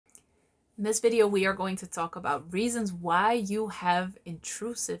In this video, we are going to talk about reasons why you have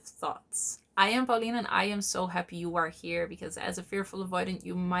intrusive thoughts. I am Pauline and I am so happy you are here because as a fearful avoidant,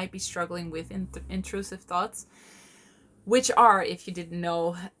 you might be struggling with intrusive thoughts, which are, if you didn't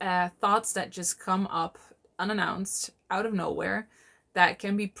know, thoughts that just come up unannounced out of nowhere that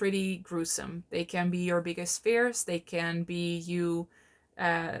can be pretty gruesome. They can be your biggest fears. They can be you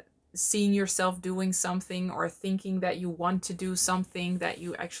seeing yourself doing something or thinking that you want to do something that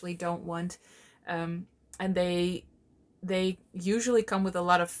you actually don't want. And they usually come with a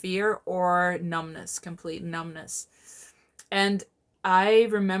lot of fear or numbness, complete numbness. And I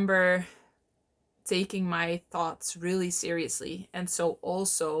remember taking my thoughts really seriously, and so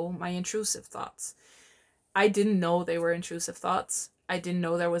also my intrusive thoughts. I didn't know they were intrusive thoughts. I didn't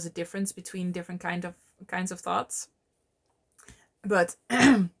know there was a difference between different kinds of thoughts. But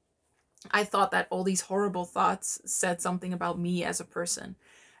I thought that all these horrible thoughts said something about me as a person.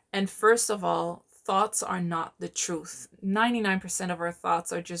 And first of all, thoughts are not the truth. 99% of our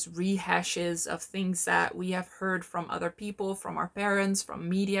thoughts are just rehashes of things that we have heard from other people, from our parents, from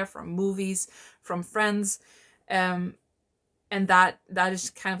media, from movies, from friends. And that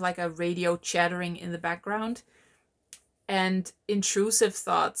is kind of like a radio chattering in the background. And intrusive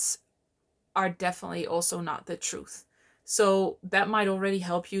thoughts are definitely also not the truth. So that might already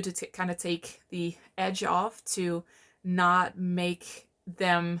help you to kind of take the edge off, to not make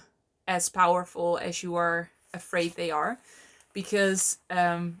them as powerful as you are afraid they are, because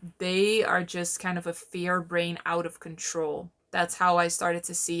they are just kind of a fear brain out of control. That's how I started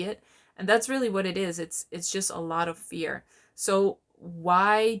to see it. And that's really what it is. It's just a lot of fear. So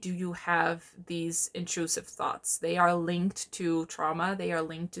why do you have these intrusive thoughts? They are linked to trauma. They are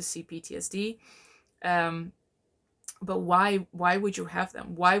linked to CPTSD. But why would you have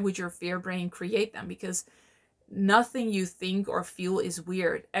them? Why would your fear brain create them? Because nothing you think or feel is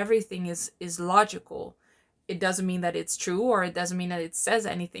weird. Everything is logical. It doesn't mean that it's true, or it doesn't mean that it says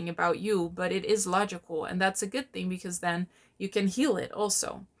anything about you, but it is logical. And that's a good thing, because then you can heal it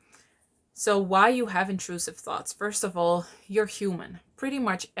also. So why you have intrusive thoughts? First of all, you're human. Pretty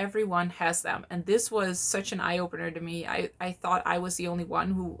much everyone has them. And this was such an eye-opener to me. I thought I was the only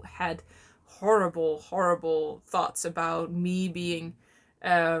one who had horrible thoughts about me being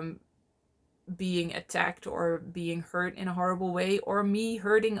attacked or being hurt in a horrible way, or me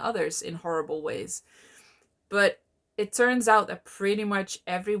hurting others in horrible ways. But it turns out that pretty much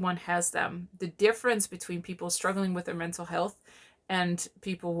everyone has them. The difference between people struggling with their mental health and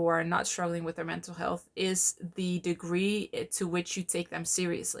people who are not struggling with their mental health is the degree to which you take them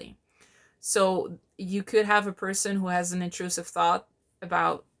seriously. So you could have a person who has an intrusive thought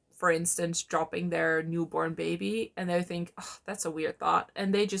about, for instance, dropping their newborn baby, and they think, oh, that's a weird thought,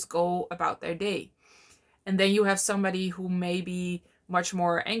 and they just go about their day. And then you have somebody who may be much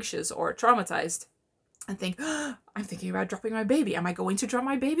more anxious or traumatized and think, oh, I'm thinking about dropping my baby. Am I going to drop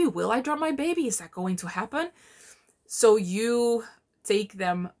my baby? Will I drop my baby? Is that going to happen? So you take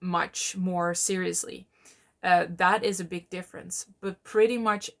them much more seriously. That is a big difference. But pretty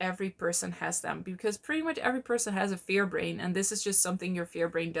much every person has them, because pretty much every person has a fear brain, and this is just something your fear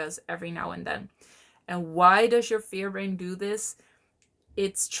brain does every now and then. And why does your fear brain do this?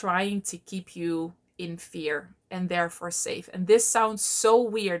 It's trying to keep you in fear and therefore safe. And this sounds so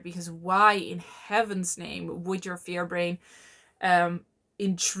weird, because why in heaven's name would your fear brain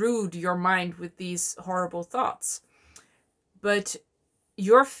intrude your mind with these horrible thoughts? But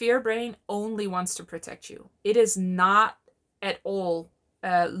your fear brain only wants to protect you. It is not at all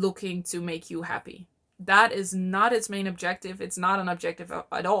looking to make you happy. That is not its main objective. It's not an objective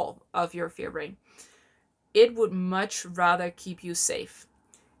at all of your fear brain. It would much rather keep you safe.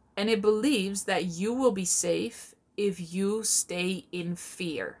 And it believes that you will be safe if you stay in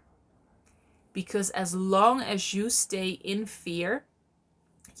fear. Because as long as you stay in fear,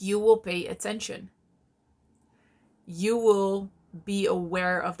 you will pay attention. You will be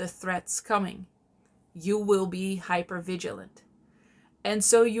aware of the threats coming. You will be hypervigilant. And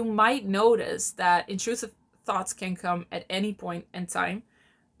so you might notice that intrusive thoughts can come at any point in time,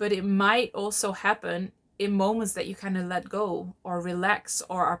 but it might also happen in moments that you kind of let go or relax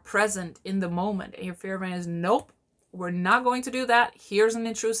or are present in the moment. And your fear brain is, nope, we're not going to do that. Here's an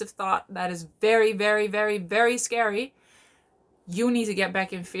intrusive thought that is very, very, very, very scary. You need to get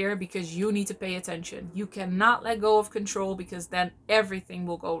back in fear because you need to pay attention. You cannot let go of control, because then everything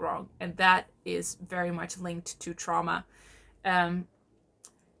will go wrong. And that is very much linked to trauma.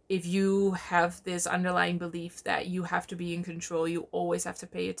 If you have this underlying belief that you have to be in control, you always have to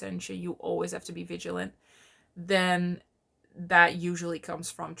pay attention, you always have to be vigilant, then that usually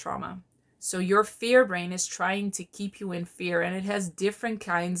comes from trauma. So your fear brain is trying to keep you in fear, and it has different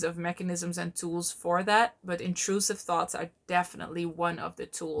kinds of mechanisms and tools for that, but intrusive thoughts are definitely one of the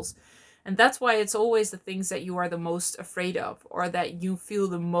tools. And that's why it's always the things that you are the most afraid of or that you feel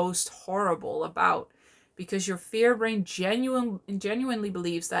the most horrible about, because your fear brain genuinely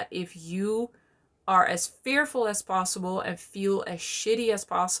believes that if you are as fearful as possible and feel as shitty as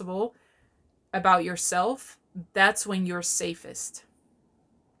possible about yourself, that's when you're safest.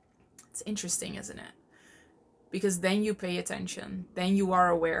 It's interesting, isn't it? Because then you pay attention, then you are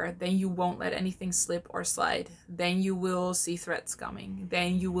aware, then you won't let anything slip or slide, then you will see threats coming,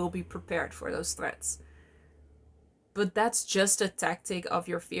 then you will be prepared for those threats. But that's just a tactic of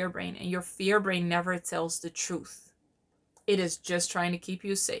your fear brain, and your fear brain never tells the truth. It is just trying to keep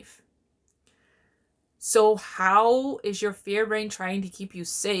you safe. So how is your fear brain trying to keep you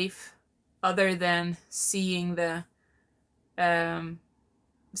safe other than seeing the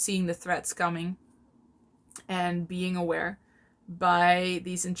threats coming and being aware by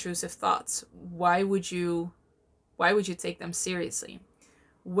these intrusive thoughts? Why would you take them seriously?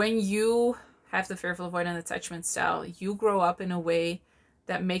 When you have the fearful avoidant attachment style, you grow up in a way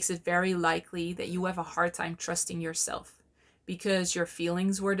that makes it very likely that you have a hard time trusting yourself, because your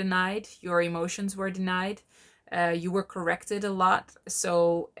feelings were denied, your emotions were denied, you were corrected a lot.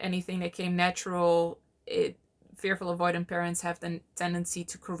 So anything that came natural, fearful avoidant parents have the tendency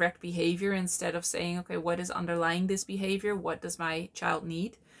to correct behavior instead of saying, okay, what is underlying this behavior? What does my child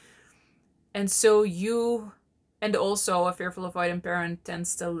need? And so and also a fearful avoidant parent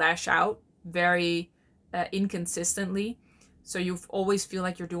tends to lash out very inconsistently. So you always feel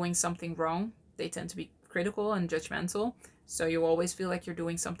like you're doing something wrong. They tend to be critical and judgmental. So you always feel like you're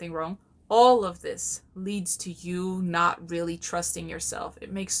doing something wrong. All of this leads to you not really trusting yourself.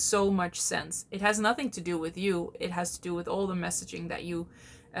 It makes so much sense. It has nothing to do with you. It has to do with all the messaging that you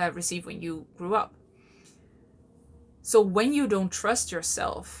received when you grew up. So when you don't trust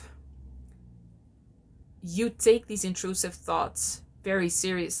yourself, you take these intrusive thoughts very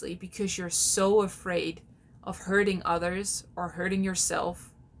seriously because you're so afraid of hurting others or hurting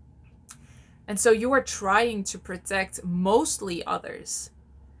yourself. And so you are trying to protect mostly others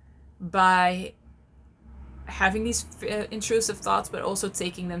by having these intrusive thoughts, but also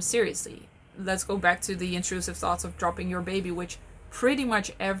taking them seriously. Let's go back to the intrusive thoughts of dropping your baby, which pretty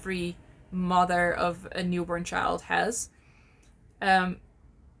much every mother of a newborn child has.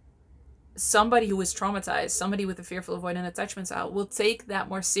 Somebody who is traumatized, somebody with a fearful avoidant attachment style, will take that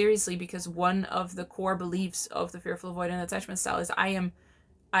more seriously, because one of the core beliefs of the fearful avoidant attachment style is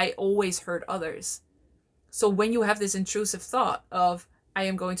I always hurt others. So when you have this intrusive thought of I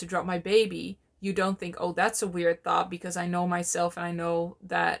am going to drop my baby, you don't think, oh, that's a weird thought because I know myself and I know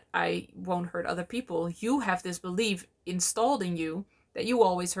that I won't hurt other people. You have this belief installed in you that you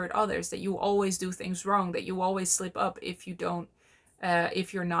always hurt others, that you always do things wrong, that you always slip up if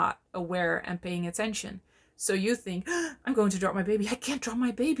you're not aware and paying attention. So you think, I'm going to drop my baby. I can't drop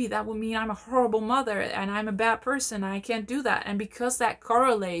my baby. That would mean I'm a horrible mother and I'm a bad person. I can't do that. And because that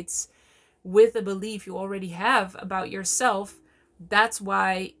correlates with the belief you already have about yourself, that's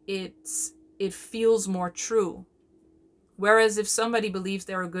why it feels more true. Whereas if somebody believes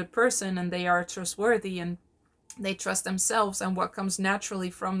they're a good person and they are trustworthy and they trust themselves and what comes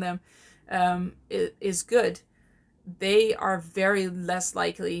naturally from them is good, they are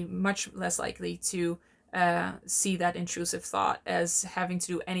much less likely to see that intrusive thought as having to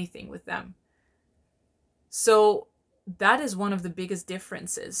do anything with them. So that is one of the biggest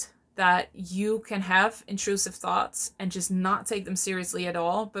differences, that you can have intrusive thoughts and just not take them seriously at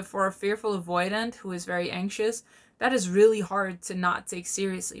all. But for a fearful avoidant who is very anxious, that is really hard to not take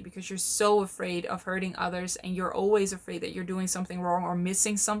seriously, because you're so afraid of hurting others and you're always afraid that you're doing something wrong or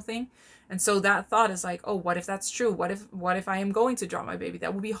missing something. And so that thought is like, oh, what if that's true? What if I am going to drop my baby?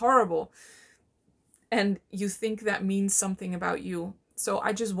 That would be horrible. And you think that means something about you. So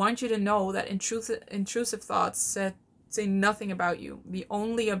I just want you to know that intrusive thoughts say nothing about you. The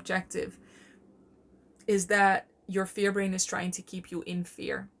only objective is that your fear brain is trying to keep you in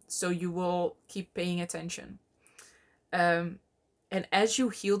fear, so you will keep paying attention. And as you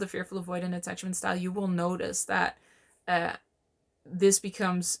heal the fearful avoidant attachment style, you will notice that this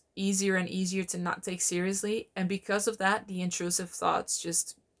becomes easier and easier to not take seriously. And because of that, the intrusive thoughts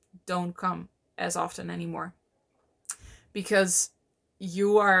just don't come as often anymore, because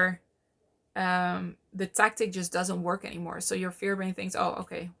you are the tactic just doesn't work anymore. So your fear brain thinks, oh,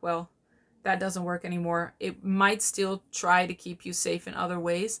 okay, well, that doesn't work anymore. It might still try to keep you safe in other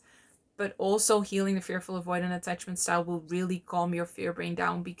ways, but also healing the fearful avoidant attachment style will really calm your fear brain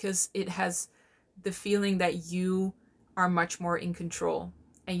down, because it has the feeling that you are much more in control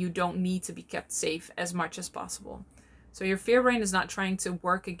and you don't need to be kept safe as much as possible. So your fear brain is not trying to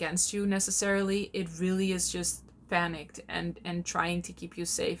work against you necessarily. It really is just panicked and trying to keep you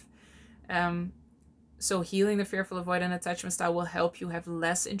safe. So healing the fearful avoidant attachment style will help you have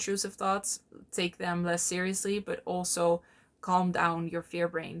less intrusive thoughts, take them less seriously, but also calm down your fear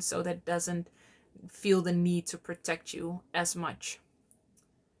brain so that it doesn't feel the need to protect you as much.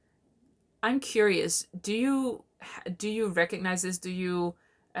 I'm curious, do you recognize this? Do you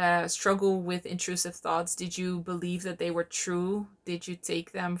struggle with intrusive thoughts? Did you believe that they were true? Did you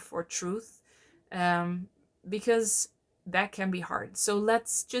take them for truth? Um, because that can be hard. So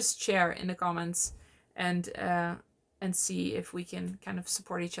let's just share in the comments and see if we can kind of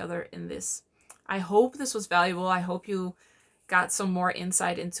support each other in this. I hope this was valuable. I hope you got some more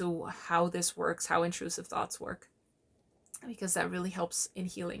insight into how this works, how intrusive thoughts work, because that really helps in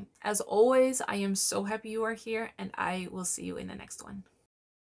healing. As always, I am so happy you are here, and I will see you in the next one.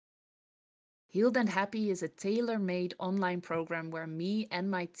 Healed and Happy is a tailor-made online program where me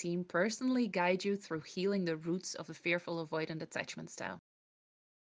and my team personally guide you through healing the roots of the fearful avoidant attachment style.